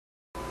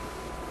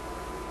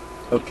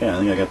Okay, I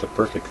think I got the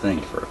perfect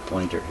thing for a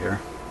pointer here.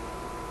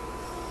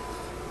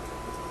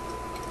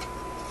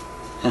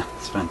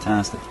 It's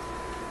fantastic.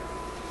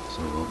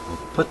 So we'll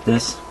put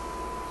this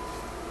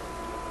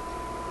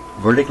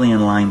vertically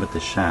in line with the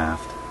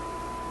shaft.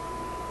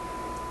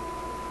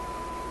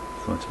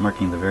 So it's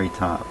marking the very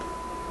top,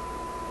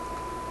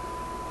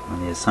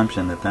 on the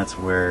assumption that that's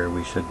where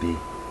we should be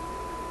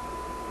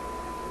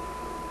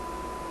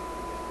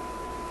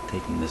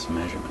taking this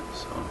measurement.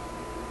 So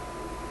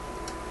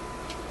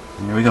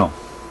here we go.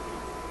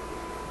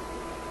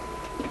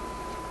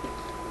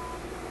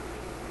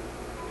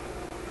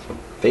 So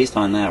based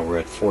on that, we're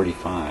at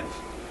 45.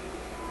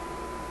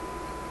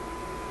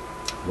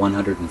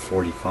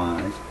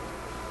 145.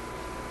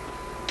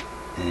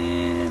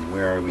 And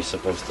where are we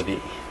supposed to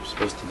be? We're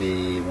supposed to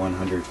be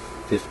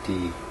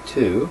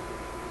 152.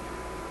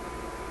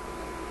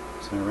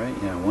 Is that right?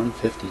 Yeah,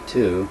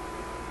 152.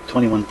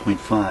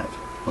 21.5.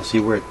 Well, see,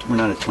 we're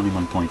not at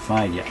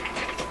 21.5 yet.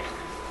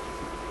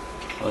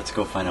 So let's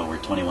go find out where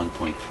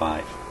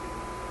 21.5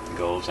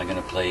 goes. I'm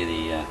going to play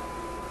the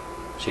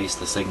chase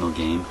the signal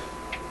game.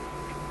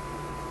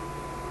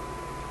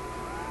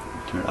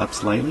 Turn it up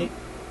slightly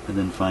and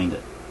then find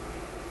it.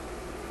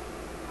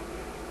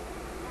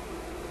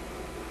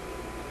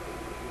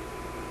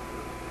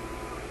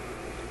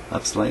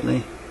 Up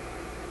slightly.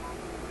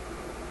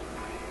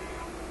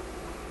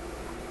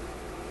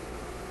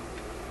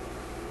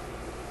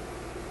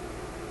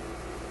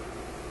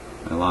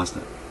 I lost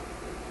it.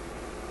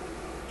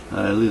 How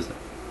did I lose it?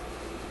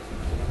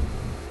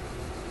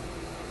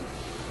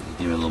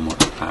 Give it a little more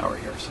power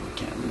here so we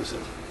can't lose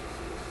it.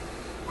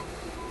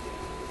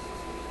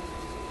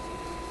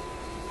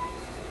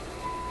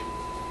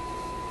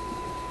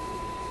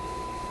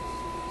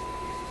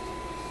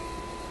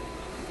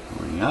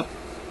 Going up.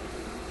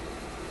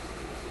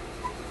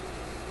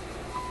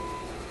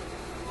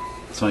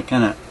 So I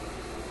kind of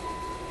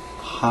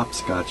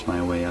hopscotch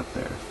my way up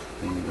there.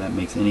 I think that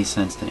makes any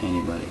sense to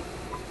anybody.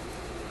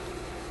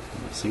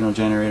 Signal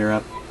generator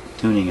up,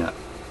 tuning up.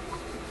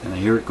 And I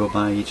hear it go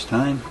by each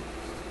time.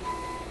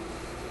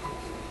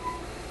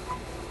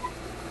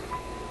 Uh,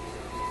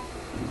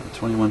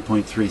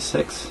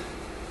 21.36.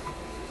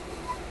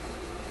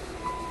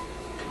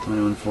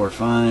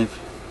 21.45.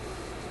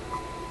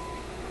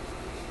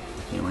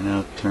 Okay, we're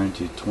now turned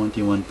to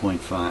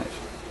 21.5.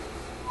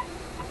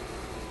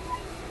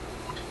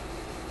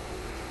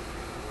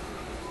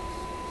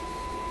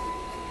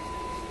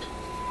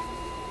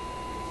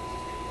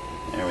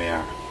 There we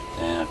are.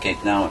 Okay,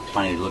 now I'm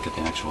finally look at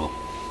the actual.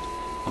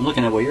 I'm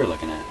looking at what you're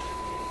looking at.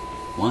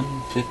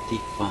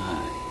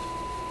 155.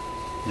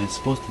 And it's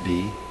supposed to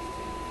be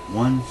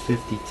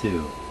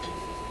 152.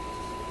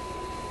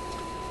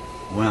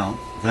 Well,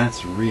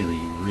 that's really,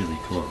 really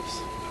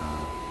close,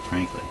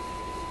 frankly.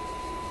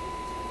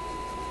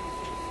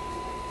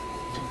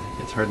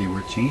 It's hardly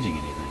worth changing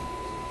anything.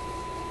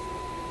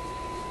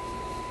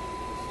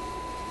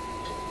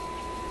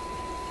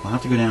 I'll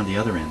have to go down the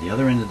other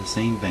end of the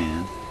same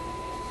band.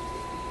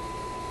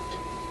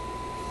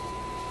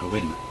 Oh,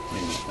 wait a minute.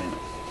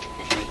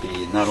 Might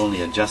be not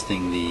only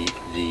adjusting the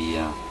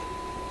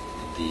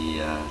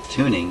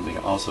tuning,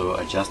 but also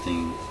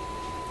adjusting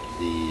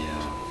the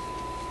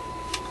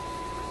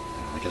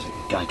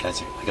I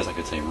guess I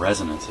could say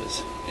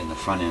resonances in the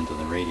front end of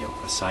the radio,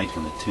 aside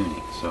from the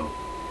tuning. So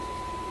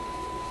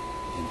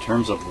in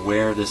terms of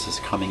where this is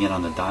coming in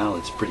on the dial,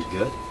 it's pretty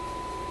good,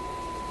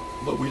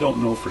 but we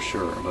don't know for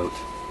sure about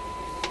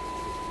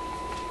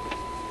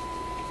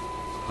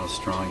how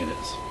strong it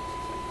is.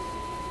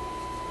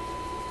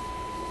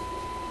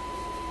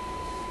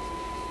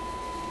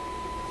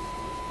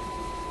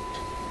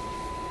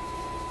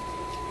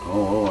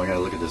 Oh, I gotta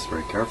look at this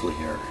very carefully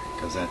here,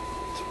 because that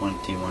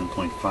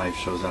 21.5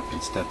 shows up in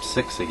step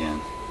 6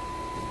 again.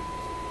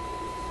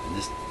 In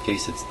this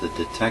case it's the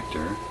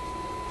detector,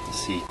 the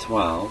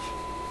C12,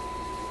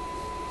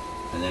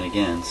 and then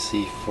again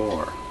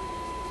C4.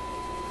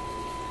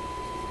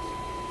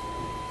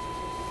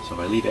 So if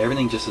I leave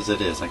everything just as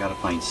it is, I gotta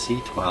find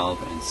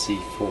C12 and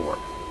C4.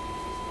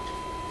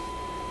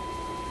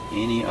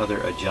 Any other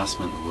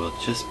adjustment will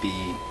just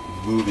be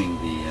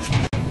moving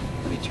the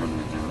let me turn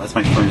it down. That's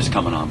my furnace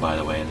coming on, by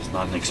the way. There's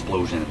not an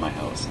explosion in my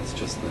house. It's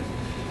just the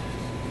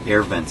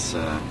air vents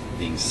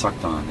being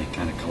sucked on. They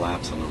kind of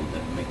collapse a little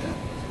bit and make that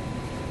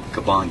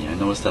kabong. I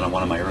noticed that on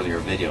one of my earlier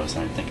videos,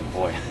 and I'm thinking,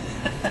 boy,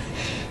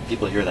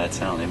 people hear that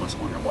sound, they must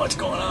wonder what's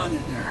going on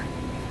in there.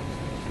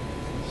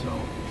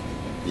 So,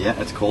 yeah,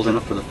 it's cold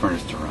enough for the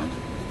furnace to run.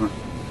 Huh.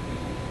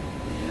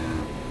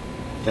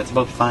 Yeah, it's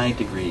about 5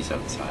 degrees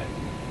outside.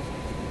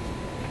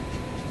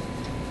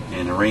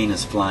 And the rain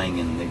is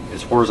flying, and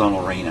there's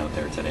horizontal rain out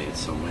there today.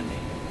 It's so windy.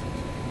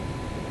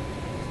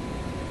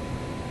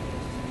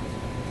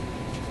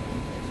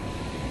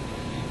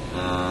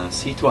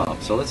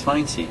 C12. So let's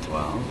find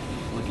C12.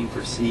 Looking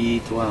for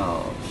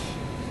C12.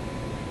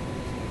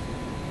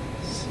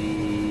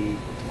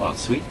 Well,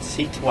 sweet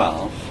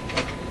C12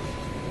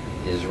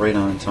 is right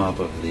on top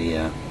of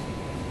the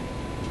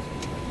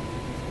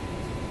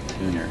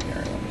tuner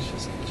here. Let me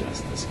just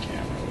adjust this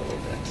camera a little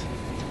bit.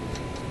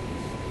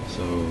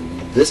 So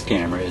this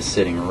camera is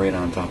sitting right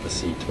on top of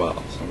C12.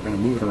 So we're going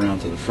to move it around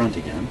to the front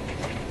again.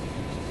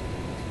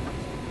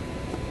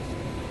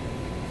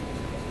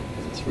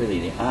 It's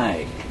really the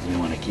eye we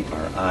want to keep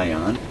our eye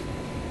on.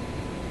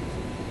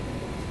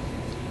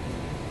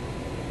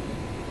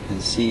 And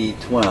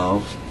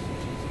C12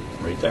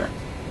 right there.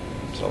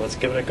 So let's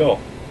give it a go.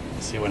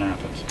 Let's see what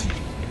happens.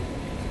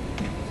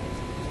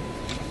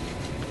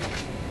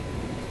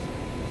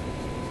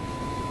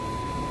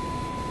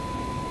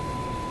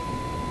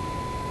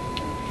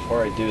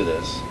 Before I do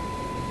this, I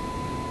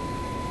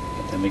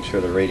have to make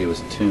sure the radio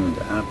is tuned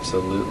to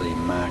absolutely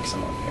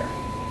maximum here.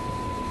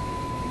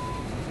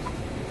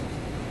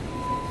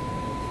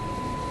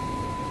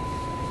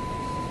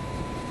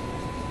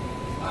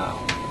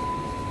 Wow.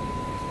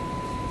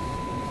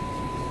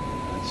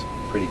 That's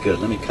pretty good.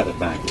 Let me cut it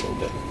back a little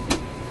bit.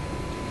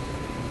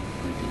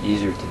 It'd be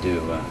easier to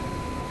do.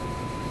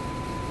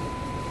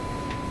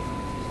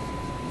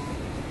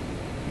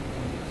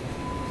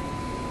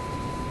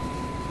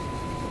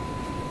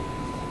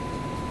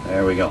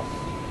 There we go.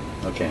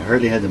 Okay, I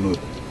hardly had to move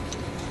it.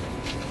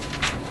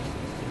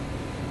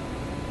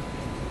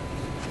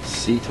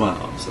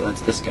 C12, so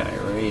that's this guy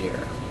right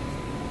here.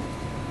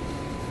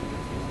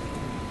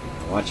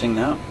 Watching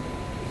now?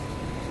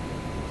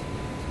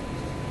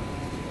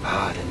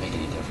 Ah, it didn't make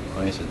any difference.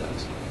 Oh, yes it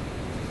does.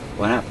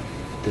 What happened?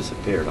 It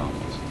disappeared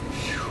almost.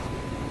 Whew.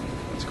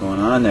 What's going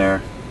on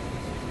there?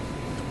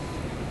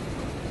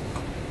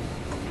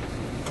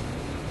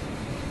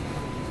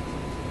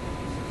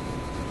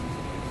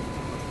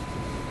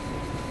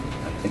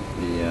 I think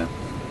the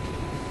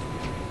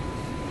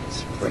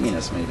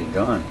springiness may be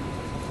gone.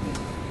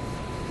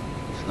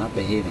 It's not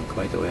behaving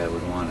quite the way I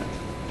would want it.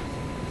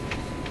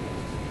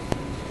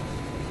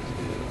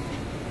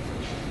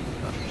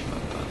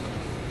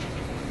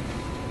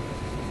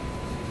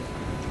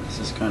 This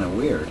is kind of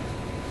weird.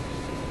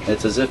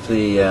 It's as if the,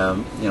 you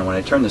know, when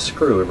I turn the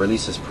screw, it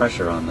releases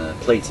pressure on the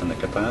plates and the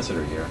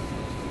capacitor here,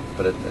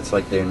 but it's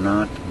like they're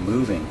not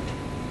moving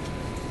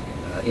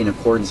in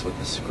accordance with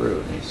the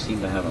screw. They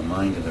seem to have a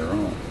mind of their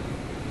own.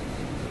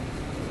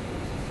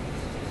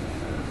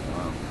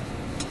 Wow.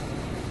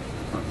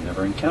 I've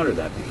never encountered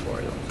that before,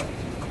 I don't think.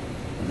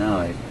 And now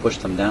I push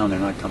them down, they're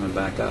not coming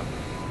back up.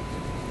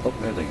 Oh,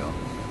 there they go.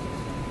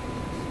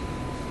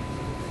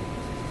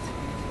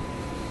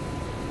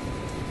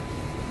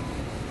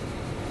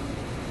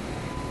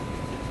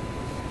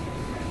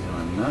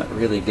 Not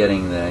really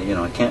getting the, you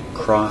know, I can't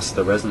cross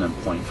the resonant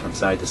point from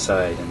side to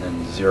side and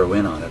then zero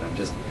in on it. I'm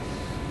just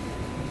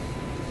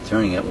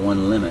turning at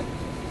one limit.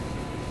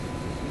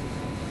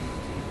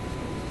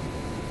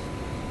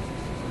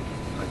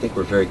 I think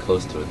we're very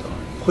close to it though.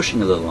 I'm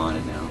pushing a little on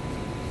it now.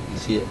 You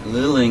see a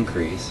little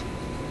increase.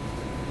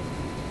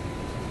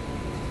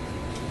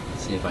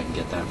 Let's see if I can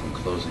get that from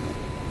closing it.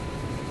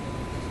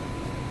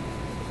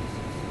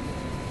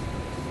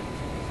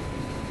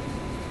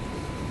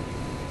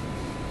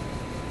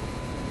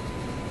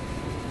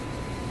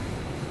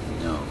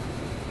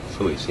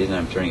 So see, then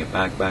I'm turning it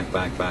back, and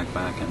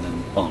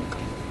then bonk.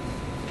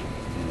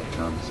 And it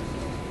comes.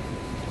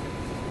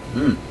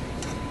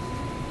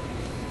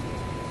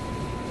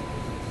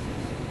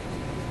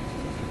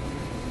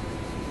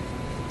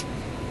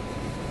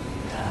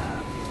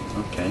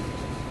 Okay.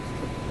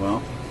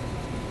 Well,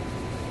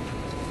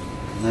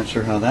 I'm not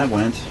sure how that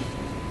went.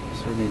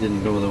 Certainly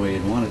didn't go the way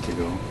you'd want it to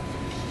go.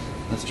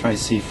 Let's try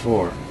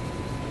C4.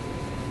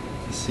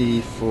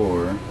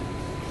 C4.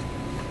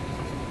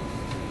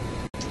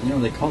 You know,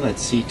 they call that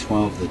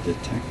C12 the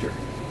detector.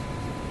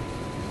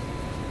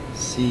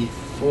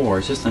 C4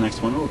 is just the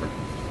next one over.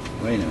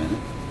 Wait a minute.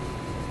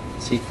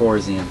 C4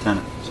 is the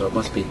antenna, so it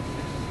must be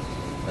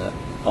the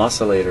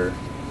oscillator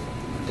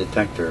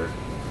detector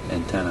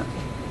antenna.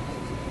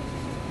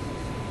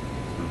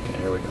 Okay,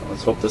 here we go.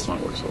 Let's hope this one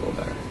works a little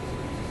better.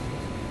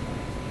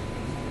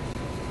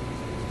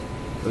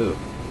 Ooh,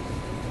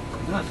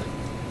 nothing.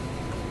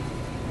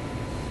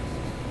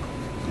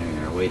 There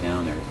you are, way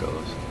down there it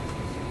goes.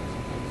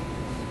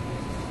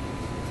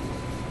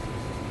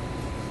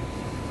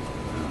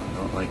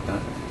 Like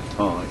that at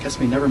all. I guess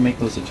we never make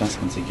those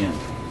adjustments again.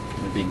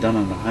 They're being done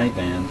on the high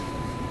band,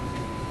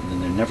 and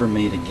then they're never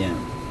made again.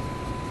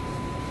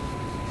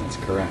 That's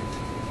correct.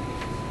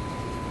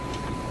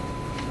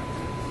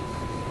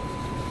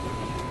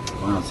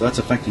 Wow, so that's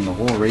affecting the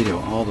whole radio,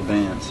 all the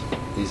bands,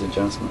 these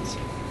adjustments.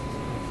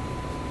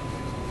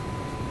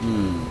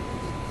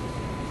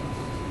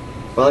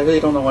 Well, I really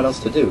don't know what else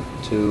to do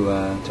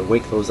to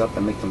wake those up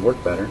and make them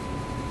work better.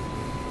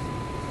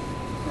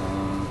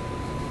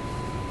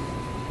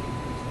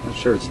 I'm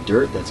sure it's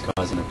dirt that's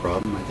causing the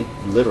problem. I think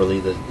literally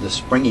the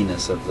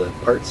springiness of the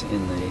parts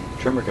in the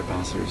trimmer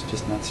capacitor is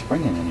just not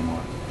springing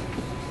anymore.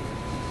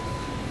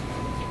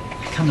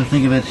 Come to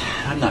think of it,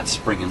 I'm not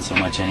springing so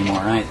much anymore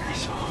either,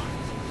 so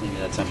maybe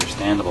that's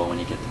understandable when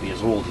you get to be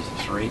as old as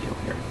this radio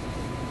here,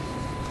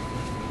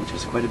 which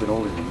is quite a bit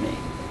older than me.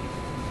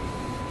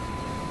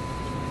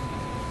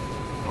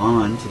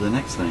 On to the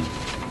next thing.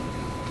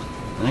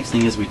 The next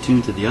thing is we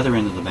tune to the other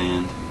end of the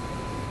band.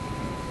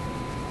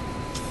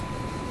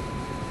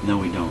 No,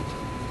 we don't.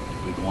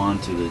 We go on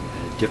to the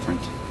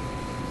different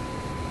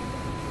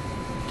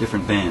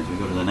bands. We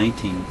go to the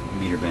 19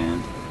 meter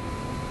band.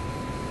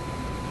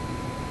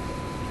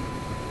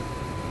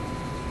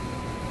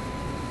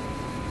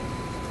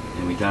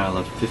 And we dial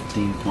up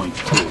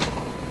 15.2.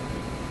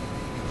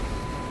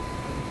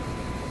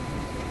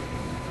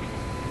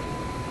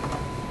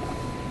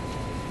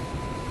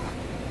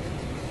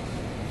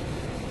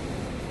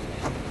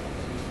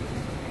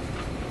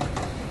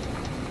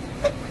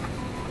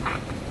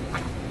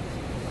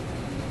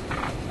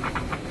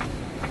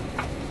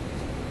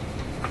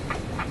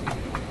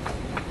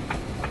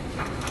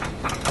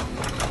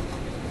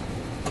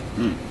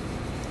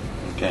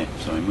 Okay,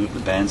 so we moved the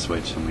band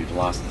switch and we've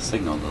lost the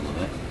signal a little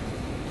bit.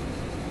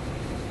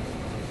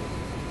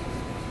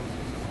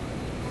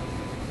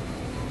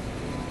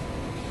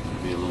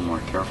 Be a little more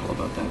careful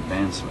about that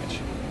band switch.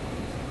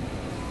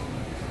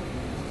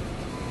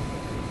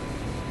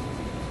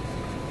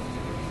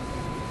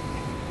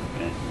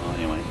 Okay, well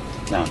anyway.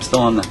 Now I'm still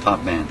on the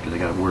top band because I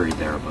got worried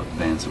there about the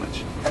band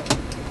switch.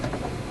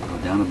 Go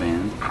down a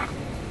band.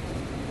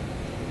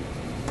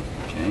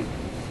 Okay,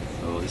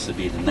 so this would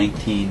be the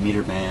 19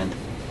 meter band.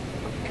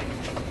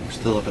 We're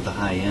still up at the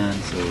high end,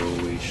 so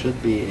we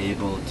should be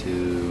able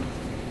to...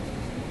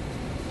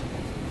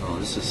 Oh,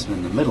 this is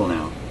in the middle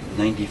now.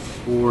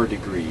 94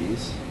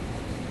 degrees.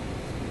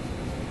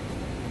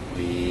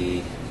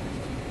 We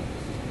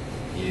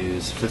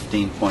use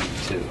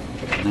 15.2.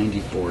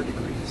 94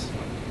 degrees.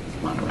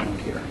 Come on around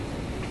here.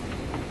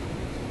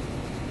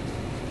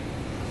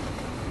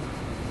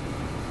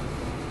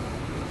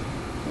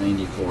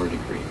 .94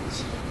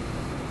 degrees.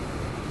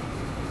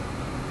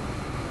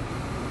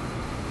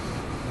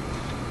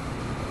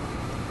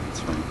 That's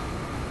fine.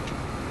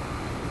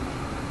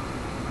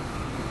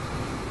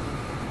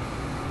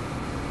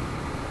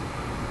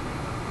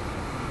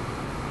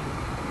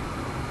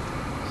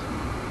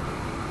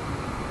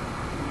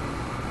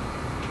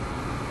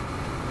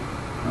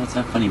 Oh, it's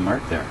that funny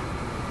mark there.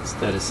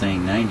 Instead of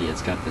saying 90,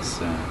 it's got this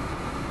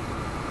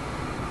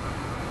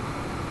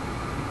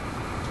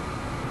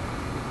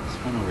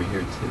one over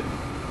here too.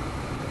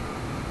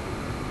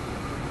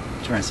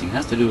 Interesting. It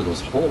has to do with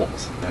those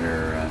holes that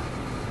are.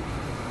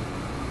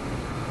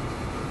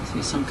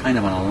 See, some kind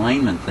of an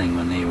alignment thing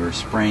when they were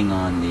spraying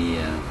on the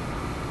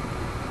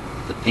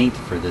paint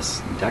for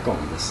this decal,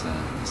 this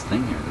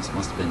thing here. This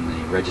must have been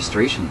the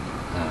registration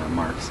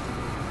marks.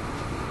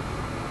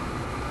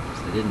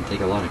 They didn't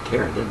take a lot of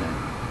care, did they?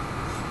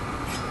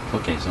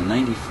 Okay, so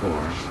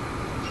 94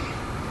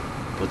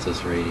 puts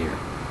us right here.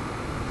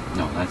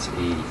 No, that's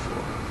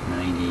 84.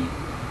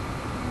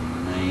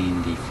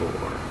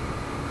 94.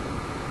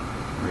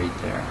 Right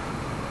there.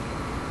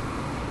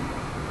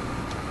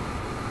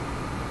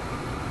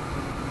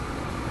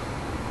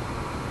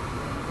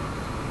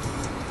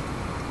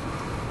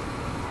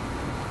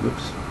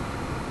 Whoops.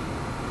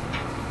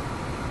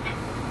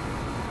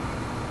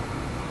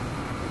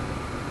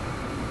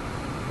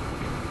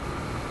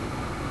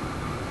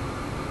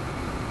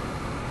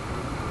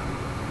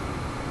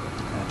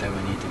 That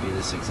would need to be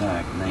this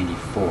exact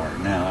 94.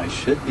 Now I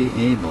should be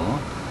able,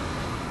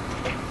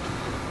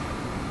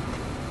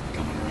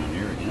 coming around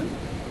here again,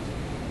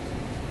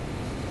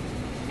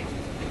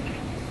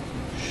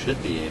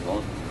 should be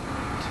able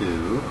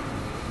to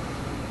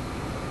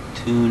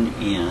tune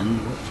in.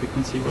 What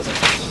frequency was it?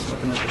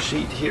 Looking at the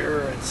sheet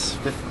here, it's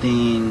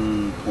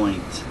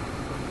 15.8.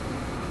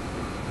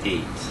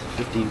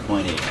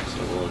 15.8. So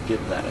we'll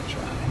give that a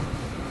try.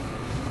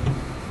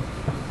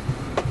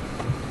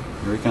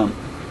 Here we come.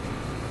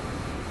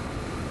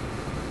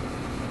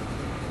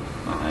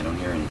 Oh, I don't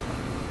hear anything.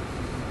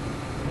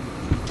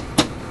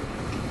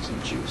 Give me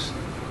some juice.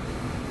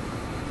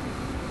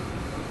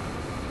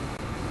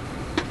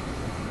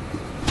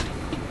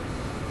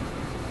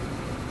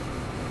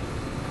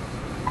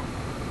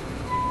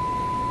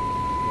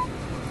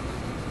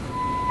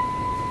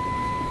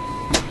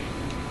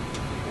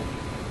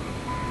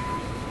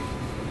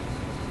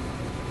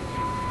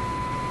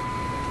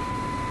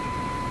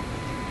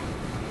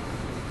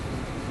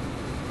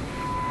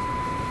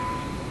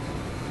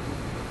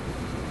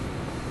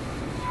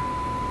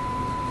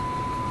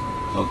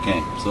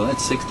 Okay, so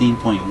that's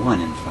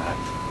 16.1 in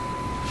fact.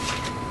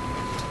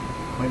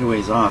 Quite a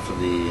ways off of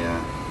the,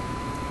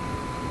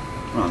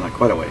 well, not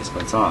quite a ways,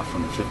 but it's off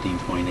from the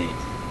 15.8.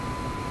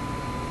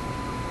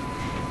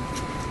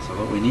 So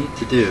what we need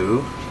to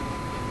do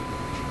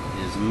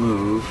is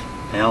move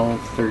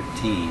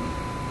L13.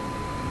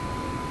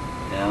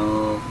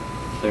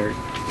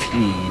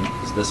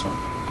 L13 is this one.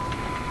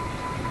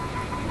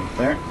 Right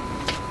there.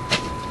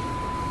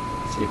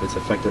 See if it's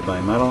affected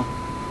by metal.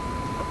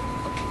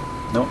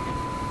 Nope.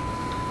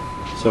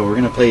 So we're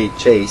going to play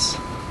chase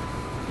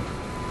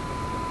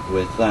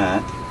with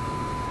that.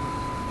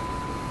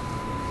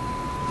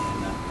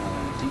 And I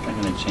think I'm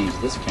going to change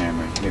this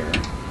camera here.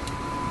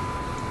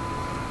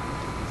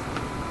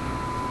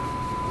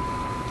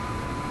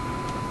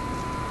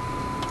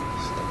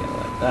 Stick it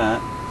like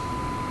that.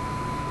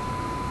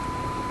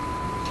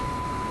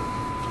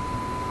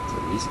 To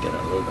at least get it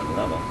a little bit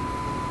level.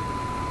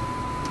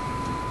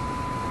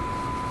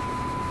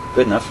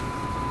 Good enough.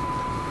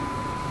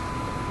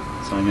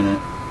 So I'm going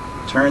to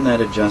turn that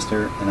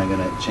adjuster and I'm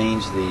going to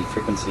change the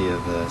frequency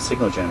of the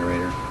signal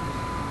generator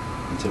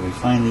until we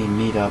finally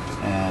meet up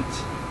at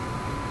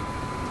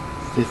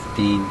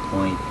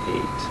 15.8.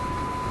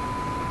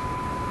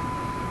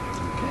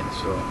 Okay,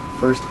 so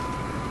first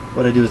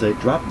what I do is I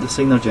drop the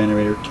signal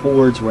generator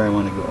towards where I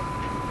want to go.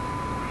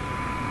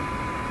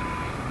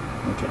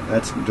 Okay,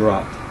 that's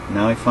dropped.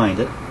 Now I find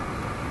it.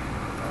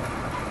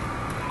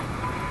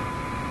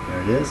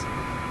 There it is.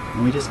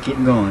 And we just keep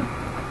going.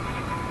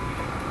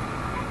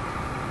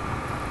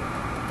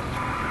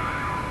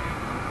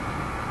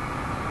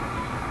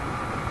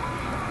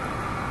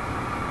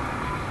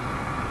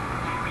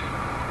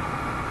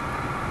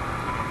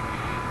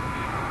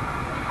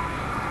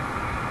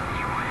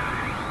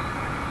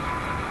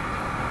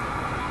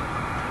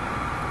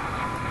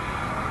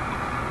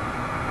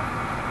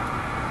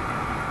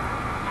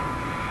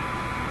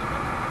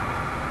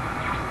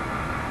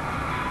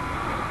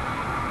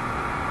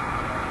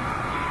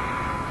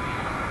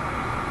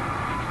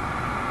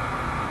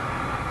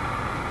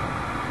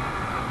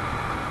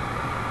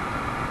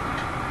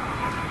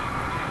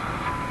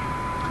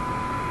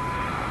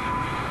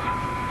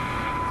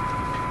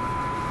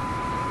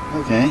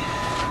 Okay,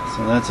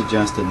 so that's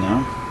adjusted now.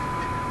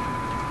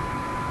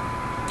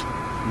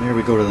 And there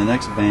we go to the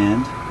next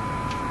band,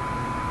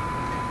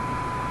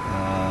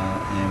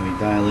 and we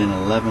dial in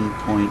 11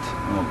 point,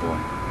 oh boy,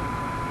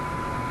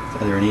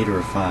 it's either an 8 or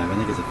a 5, I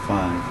think it's a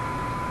 5.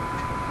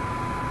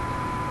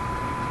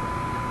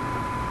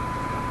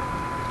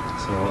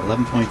 So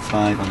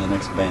 11.5 on the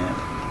next band.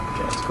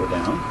 Okay, let's go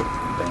down,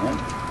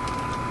 band.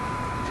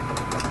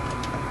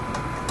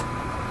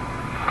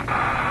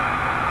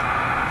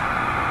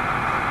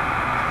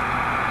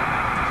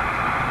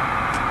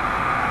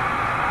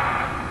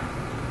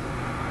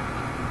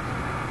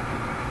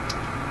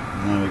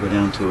 Now we go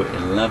down to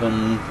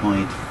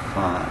 11.5.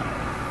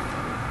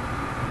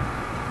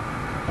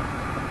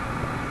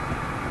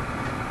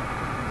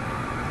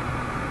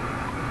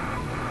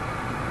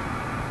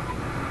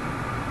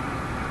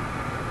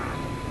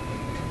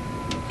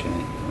 Okay,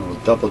 we'll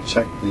double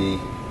check the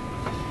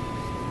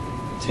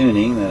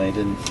tuning that I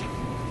didn't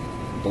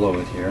blow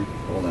it here.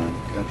 Hold on,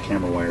 got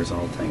camera wires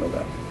all tangled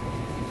up.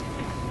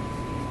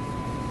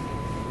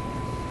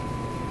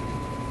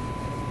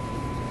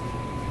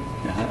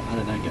 Yeah, how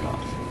did that get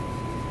off?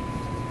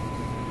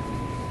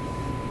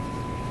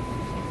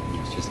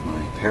 Just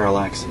my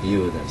parallax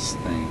view of this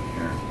thing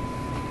here.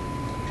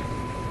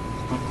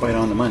 It's not quite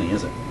on the money,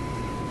 is it?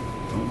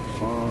 Don't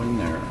fall in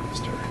there,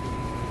 Mr.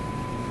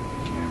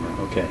 Camera.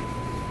 Okay.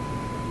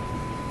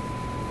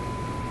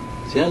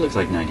 See, that looks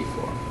like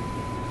 94.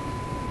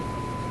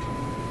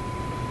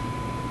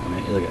 I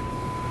mean, look at it.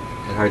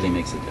 It hardly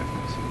makes a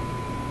difference.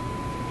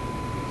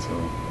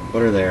 So,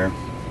 put her there.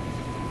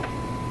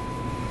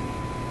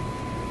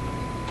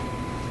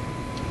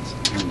 Let's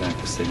turn back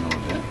the signal a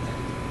bit.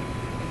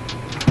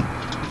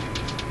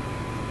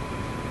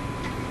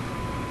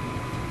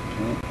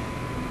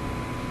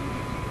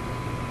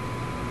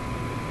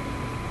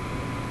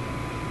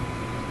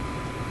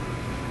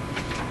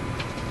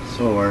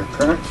 So our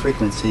current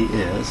frequency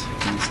is,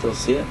 can you still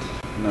see it?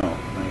 No,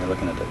 now you're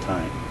looking at the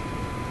time.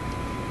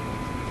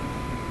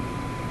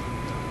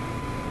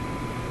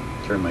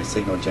 Turn my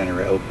signal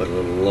generator output a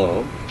little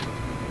low.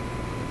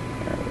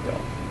 There we go.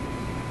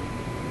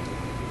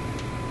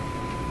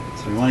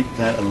 So we want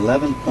that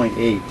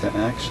 11.8 to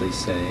actually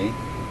say,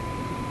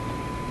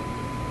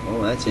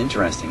 oh, that's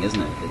interesting,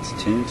 isn't it? It's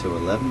tuned to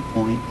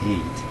 11.8.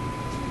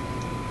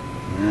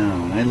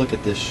 Now, when I look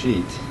at this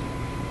sheet,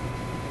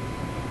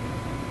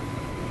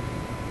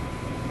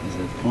 is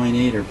it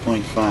 0.8 or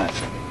 0.5?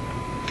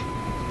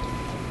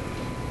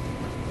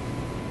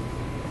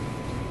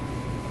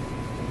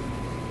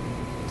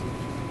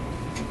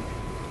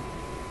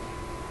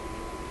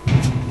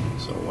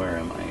 So where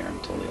am I here? I'm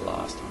totally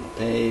lost on the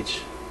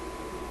page.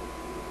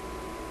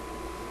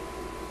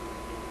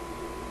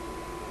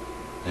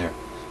 There.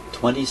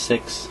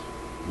 26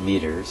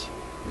 meters,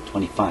 or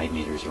 25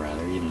 meters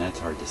rather, even that's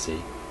hard to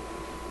see.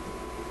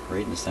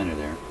 Right in the center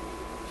there.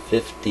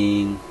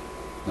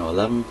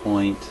 11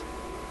 point.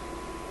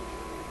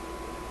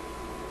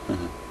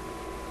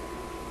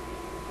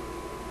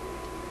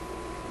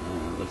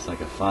 Looks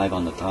like a 5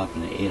 on the top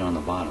and an 8 on the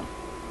bottom.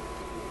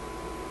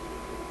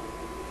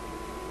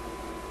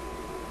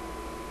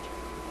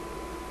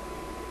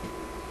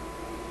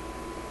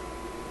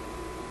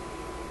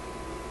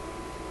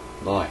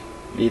 Boy,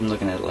 even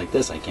looking at it like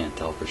this, I can't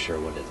tell for sure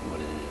what it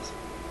is.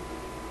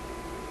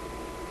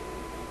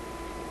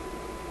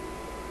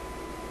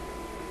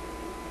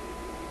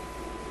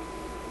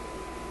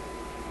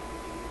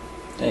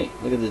 Hey,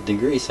 look at the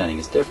degree setting,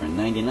 it's different,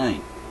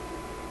 99.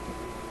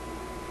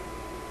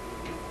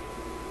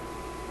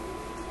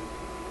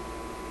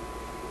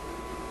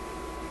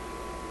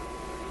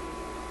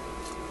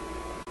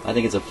 I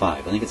think it's a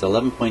 5. I think it's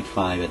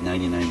 11.5 at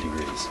 99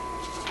 degrees.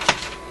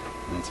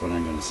 That's what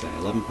I'm going to say.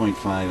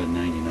 11.5 at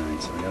 99.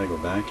 So I got to go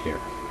back here.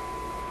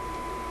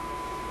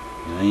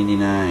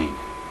 99.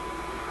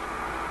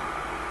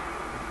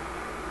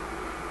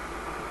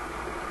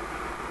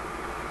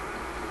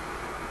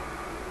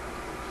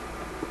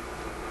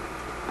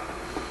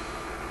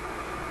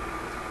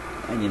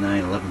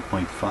 99,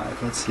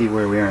 11.5. Let's see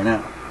where we are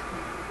now.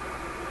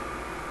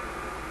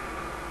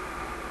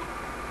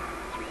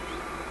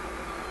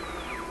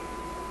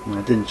 Well,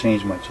 it didn't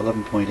change much,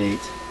 11.8.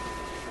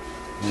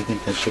 I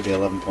think that should be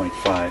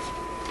 11.5.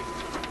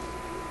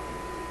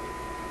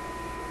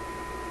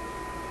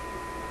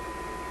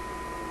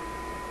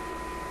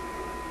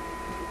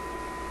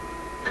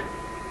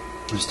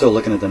 I'm still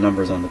looking at the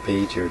numbers on the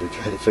page here to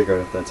try to figure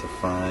out if that's a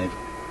 5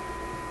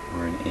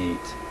 or an 8.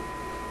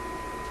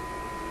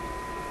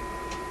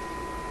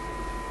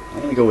 I'm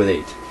going to go with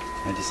 8.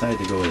 I decided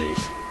to go with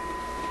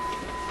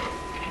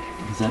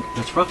 8.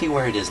 That's roughly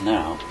where it is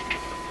now.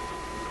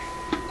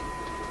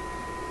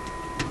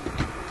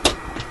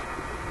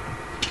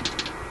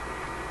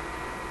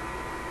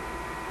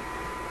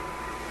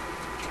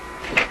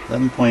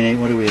 $11.8,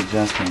 what are we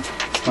adjusting?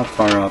 It's not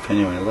far off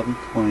anyway.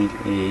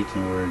 11.8,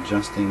 and we're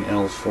adjusting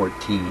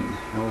L14.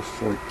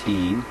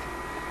 L14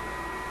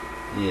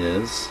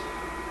 is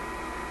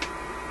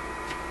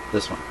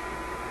this one.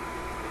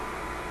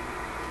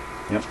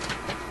 Yep.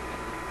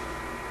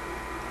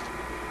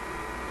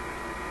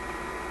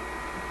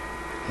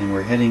 And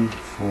we're heading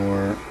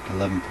for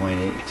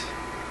 11.8.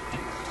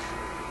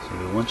 So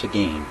once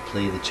again,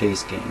 play the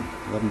chase game.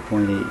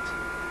 11.8.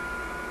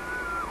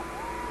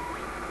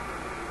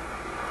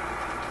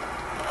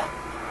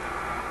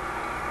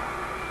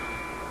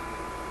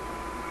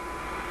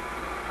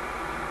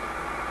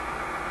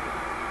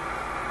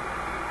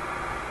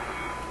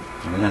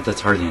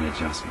 That's hardly an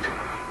adjustment.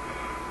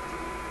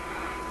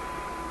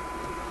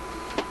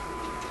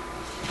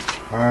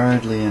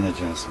 Hardly an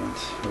adjustment.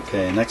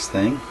 Okay, next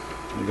thing,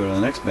 we go to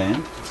the next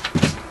band.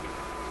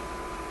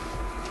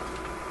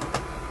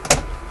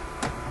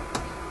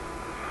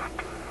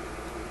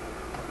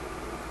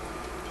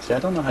 See, I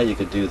don't know how you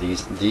could do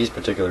these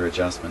particular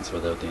adjustments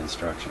without the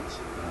instructions.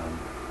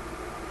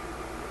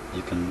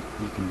 You can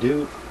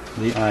do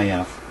the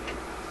IF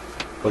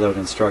without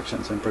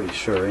instructions. I'm pretty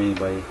sure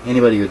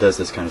anybody who does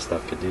this kind of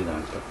stuff could do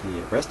that, but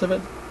the rest of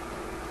it,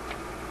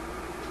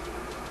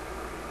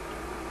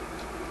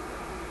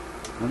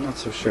 I'm not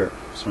so sure.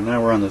 So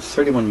now we're on the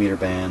 31 meter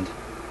band.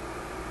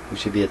 We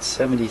should be at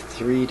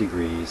 73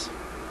 degrees.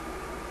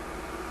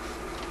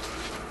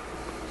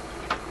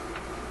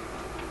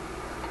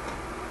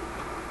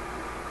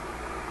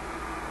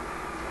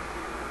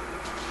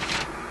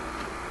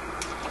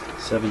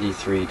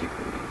 .73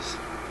 degrees.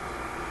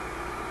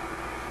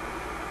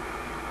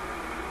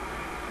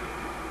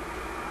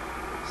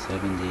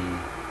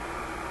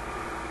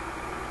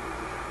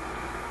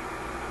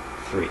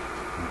 73.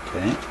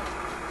 Okay.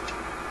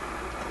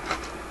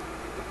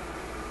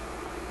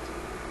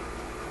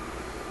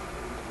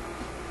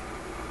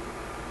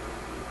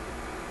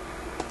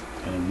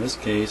 And in this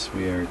case,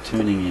 we are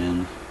tuning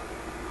in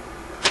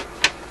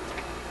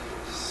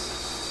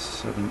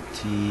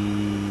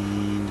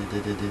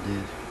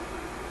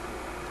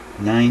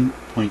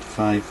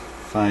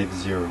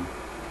 9.550.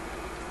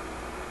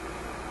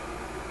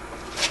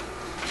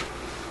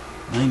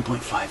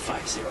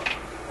 9.550.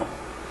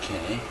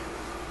 Okay.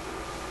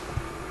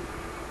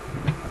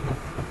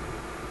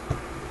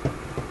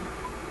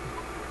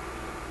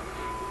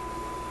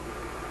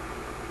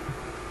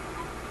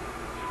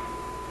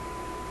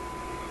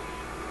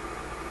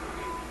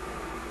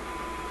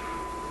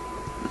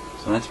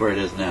 So that's where it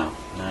is now.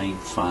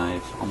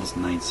 9.5, almost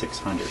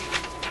 9.600.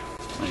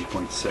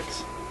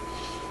 9.6.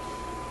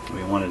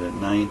 We want it at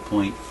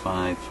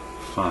 9.55.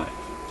 So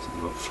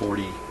about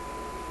 40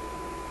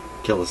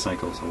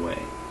 kilocycles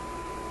away.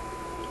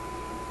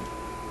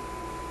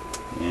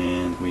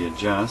 And we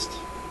adjust.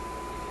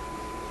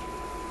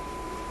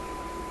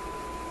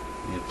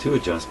 We have two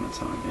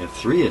adjustments on. We have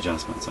three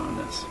adjustments on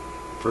this.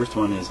 First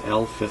one is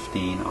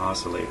L15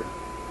 oscillator.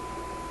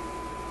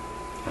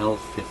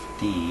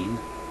 L15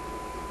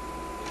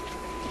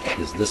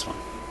 is this one.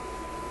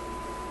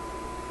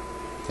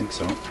 I think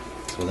so.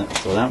 So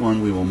that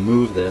one we will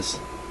move this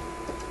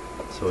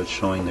so it's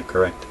showing the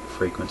correct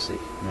frequency.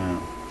 Now,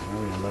 where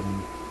are we?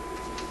 11.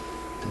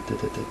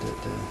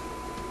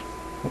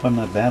 Hope I'm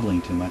not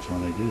babbling too much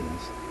while I do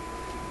this.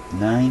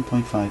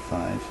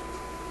 9.55.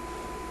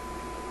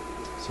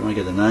 So I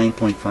get the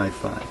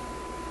 9.55.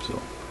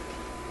 So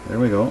there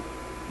we go.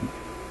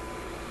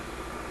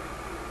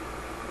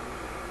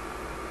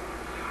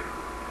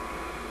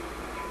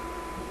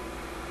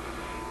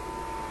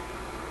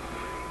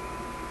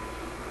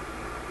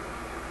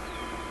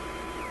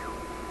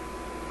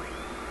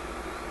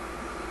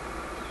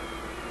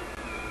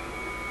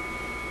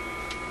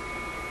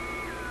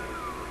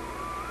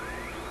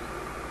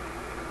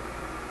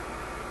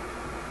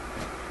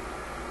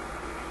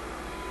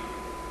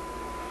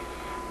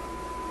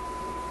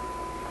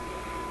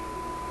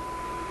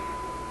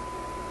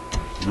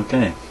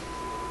 Okay,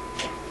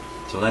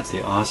 so that's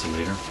the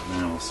oscillator.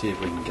 Now we'll see if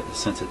we can get the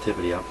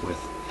sensitivity up with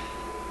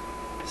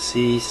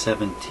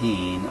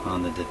C17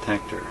 on the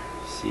detector.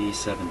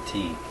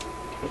 C17.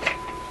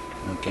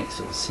 Okay,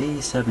 so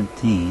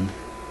C17.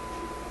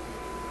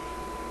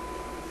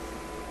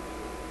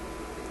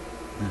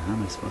 Now how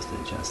am I supposed to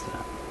adjust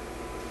that?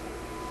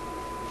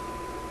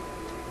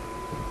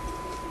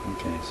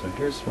 Okay, so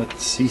here's what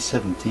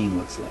C17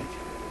 looks like.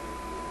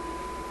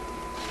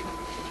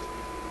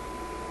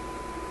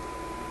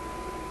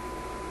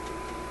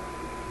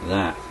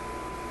 That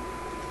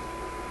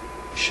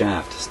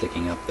shaft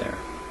sticking up there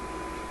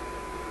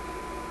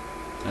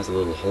has a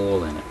little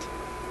hole in it.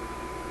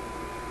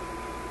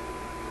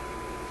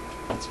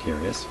 That's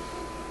curious.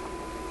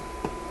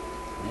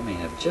 They may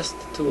have just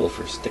the tool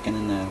for sticking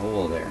in that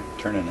hole there and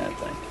turning that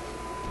thing.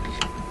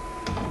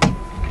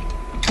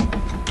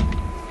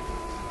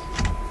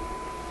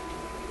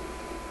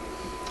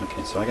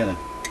 Okay, so I gotta,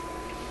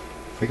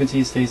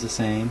 frequency stays the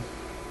same.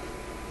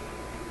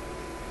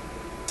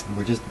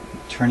 We're just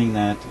turning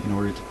that in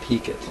order to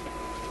peak it.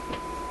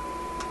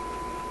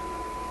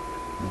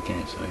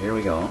 Okay, so here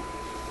we go.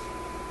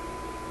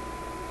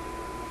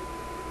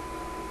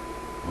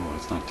 Oh,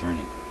 it's not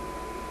turning.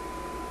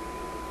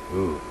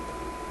 Ooh.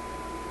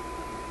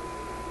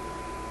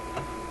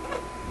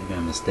 Maybe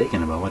I'm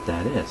mistaken about what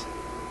that is.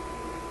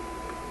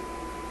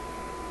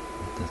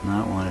 It does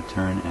not want to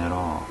turn at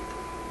all.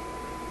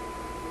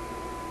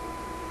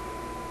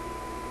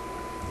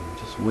 I'm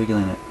just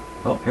wiggling it.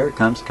 Oh, here it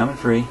comes, coming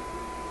free.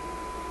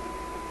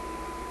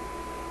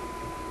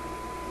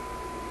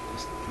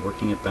 Just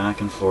working it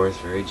back and forth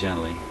very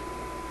gently.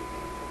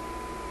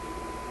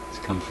 It's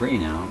come free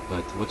now,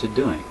 but what's it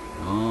doing?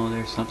 Oh,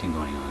 there's something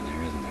going on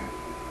there, isn't there?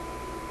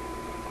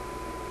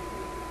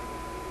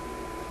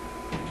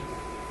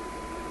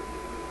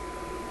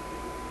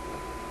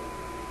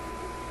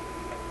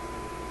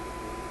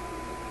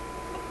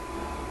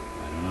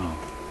 I don't know.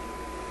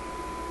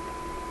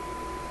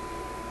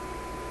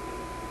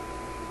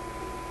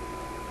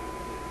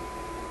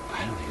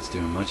 I don't think it's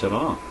doing much at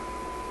all.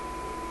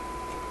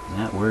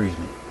 That worries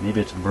me.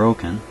 Maybe it's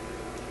broken.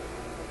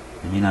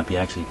 It may not be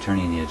actually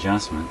turning the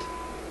adjustment.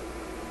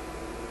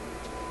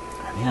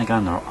 I mean, I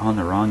got on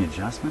the wrong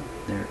adjustment.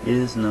 There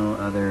is no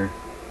other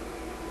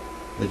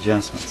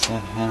adjustments.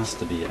 That has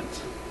to be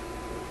it.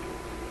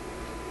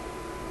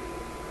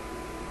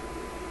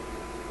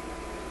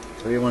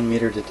 31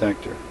 meter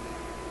detector.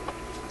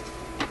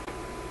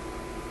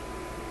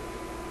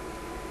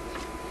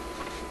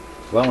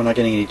 Well, we're not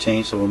getting any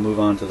change, so we'll move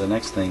on to the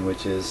next thing,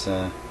 which is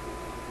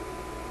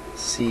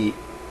C8.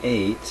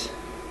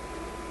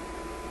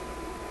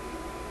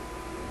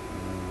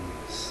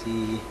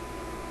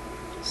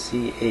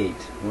 C8.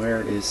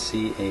 Where is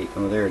C8?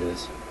 Oh, there it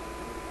is.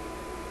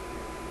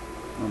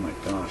 Oh my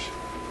gosh.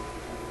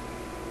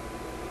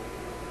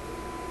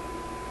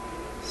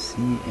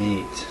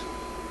 C8.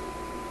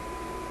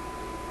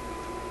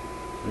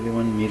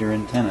 31 meter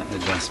antenna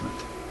adjustment.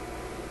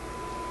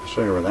 I'll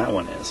show you where that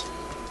one is.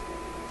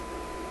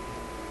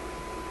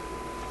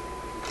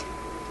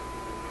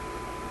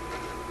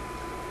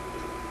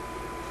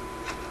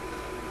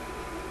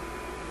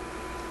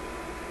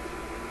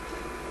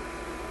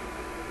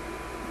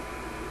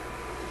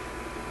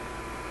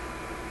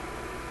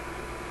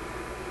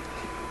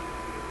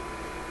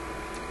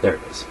 There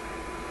it is.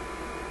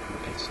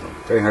 Okay, so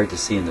very hard to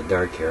see in the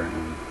dark here.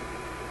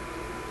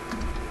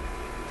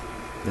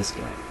 This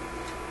guy.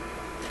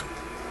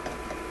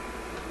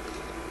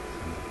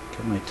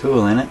 Get my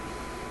tool in it.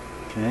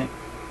 Okay.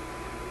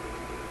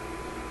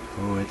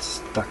 Oh, it's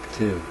stuck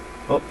too.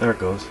 Oh, there it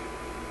goes.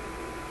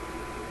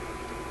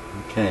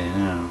 Okay,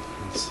 now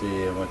let's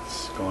see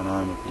what's going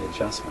on with the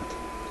adjustment.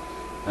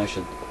 I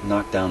should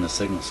knock down the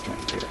signal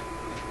strength here.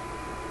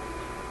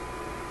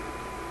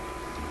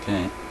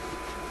 Okay.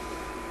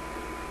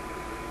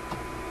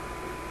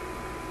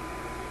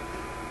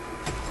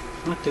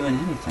 Not doing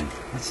anything.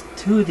 That's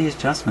two of these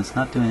adjustments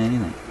not doing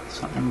anything.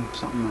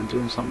 I'm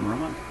doing something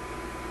wrong.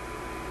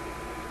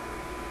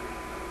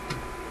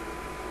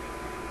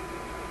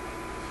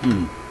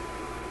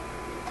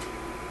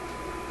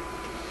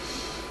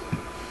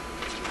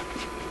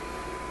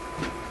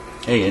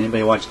 Hey,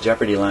 anybody watch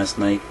Jeopardy last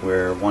night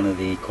where one of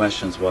the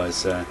questions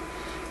was,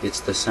 it's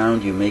the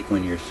sound you make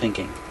when you're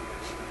thinking.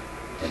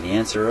 And the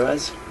answer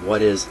was,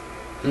 what is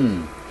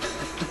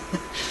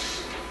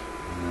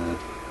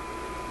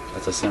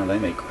That's a sound I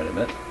make quite a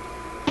bit.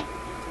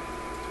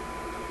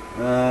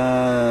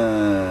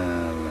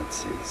 Let's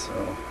see,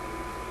 so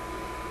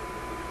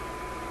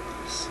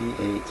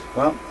C8.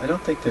 Well, I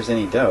don't think there's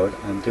any doubt.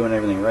 I'm doing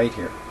everything right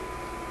here.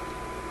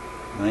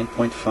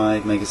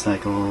 9.5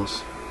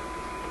 megacycles.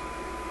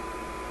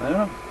 I don't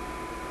know.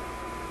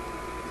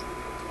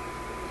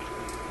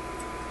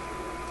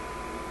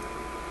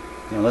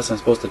 Unless I'm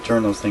supposed to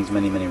turn those things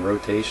many, many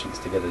rotations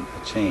to get a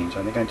change.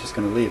 I think I'm just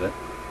going to leave it.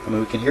 I mean,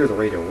 we can hear the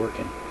radio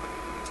working.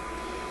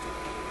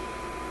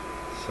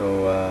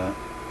 So,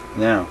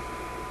 now.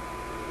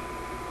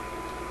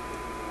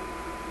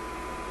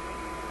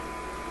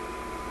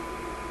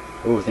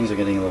 Oh, things are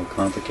getting a little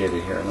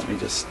complicated here. Let me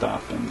just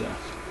stop and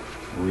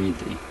read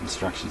the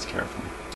instructions carefully.